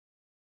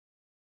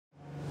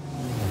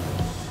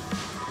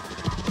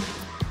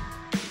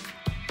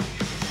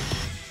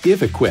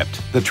If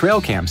equipped, the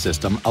TrailCam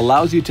system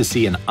allows you to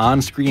see an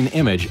on-screen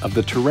image of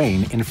the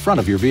terrain in front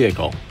of your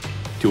vehicle.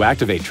 To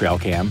activate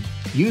TrailCam,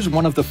 use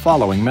one of the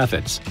following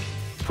methods.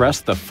 Press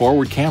the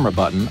forward camera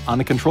button on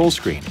the control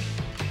screen.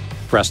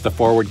 Press the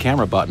forward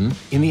camera button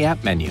in the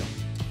app menu.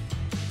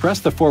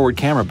 Press the forward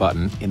camera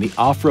button in the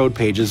Off-Road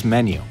Pages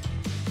menu.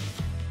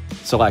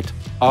 Select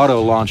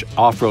Auto Launch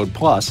Off-Road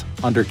Plus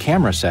under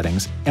Camera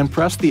Settings and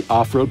press the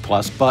Off-Road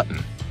Plus button.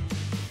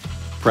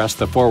 Press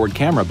the forward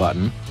camera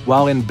button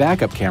while in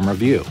backup camera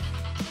view.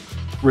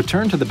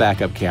 Return to the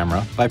backup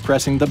camera by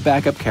pressing the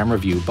backup camera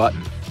view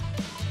button.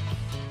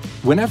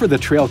 Whenever the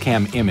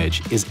TrailCam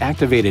image is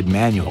activated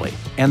manually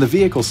and the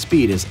vehicle's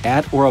speed is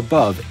at or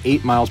above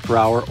 8 miles per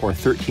hour or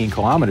 13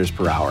 kilometers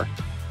per hour,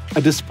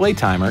 a display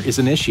timer is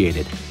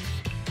initiated.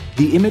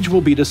 The image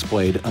will be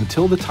displayed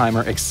until the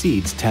timer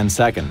exceeds 10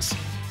 seconds.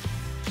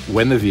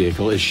 When the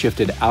vehicle is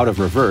shifted out of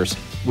reverse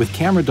with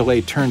camera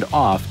delay turned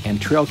off and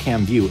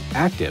TrailCam view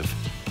active,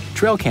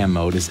 TrailCam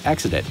mode is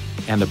exited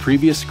and the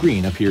previous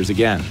screen appears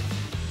again.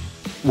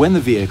 When the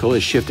vehicle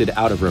is shifted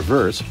out of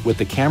reverse with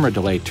the camera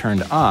delay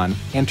turned on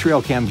and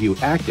TrailCam view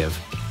active,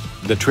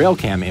 the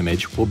TrailCam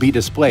image will be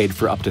displayed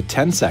for up to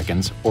 10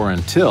 seconds or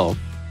until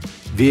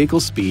vehicle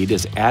speed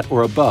is at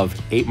or above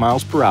 8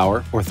 miles per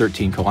hour or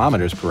 13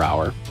 kilometers per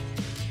hour,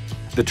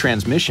 the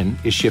transmission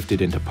is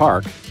shifted into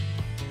park,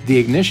 the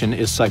ignition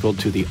is cycled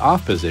to the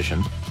off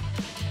position,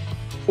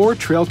 or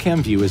TrailCam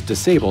view is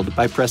disabled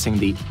by pressing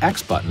the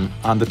X button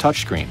on the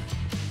touchscreen.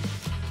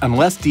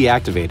 Unless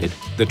deactivated,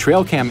 the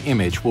TrailCam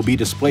image will be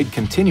displayed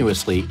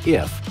continuously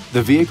if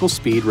the vehicle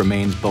speed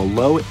remains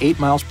below 8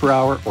 miles per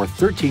hour or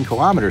 13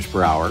 kilometers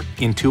per hour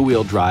in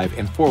two-wheel drive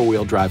and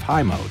four-wheel drive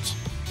high modes,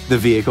 the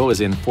vehicle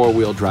is in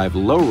four-wheel drive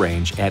low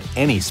range at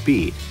any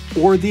speed,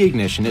 or the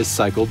ignition is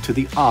cycled to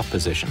the off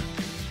position.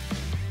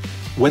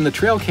 When the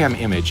TrailCam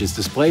image is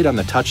displayed on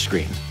the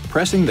touchscreen,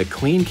 pressing the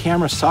Clean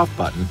Camera soft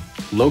button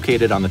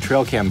located on the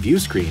TrailCam view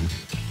screen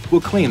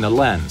will clean the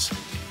lens.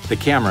 The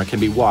camera can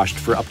be washed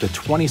for up to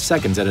 20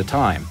 seconds at a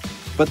time,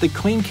 but the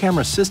Clean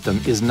Camera system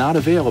is not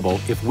available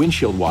if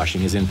windshield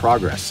washing is in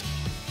progress.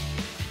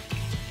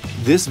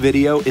 This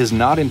video is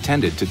not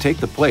intended to take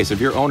the place of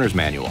your owner's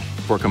manual.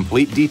 For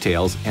complete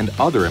details and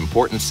other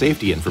important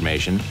safety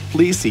information,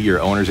 please see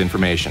your owner's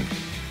information.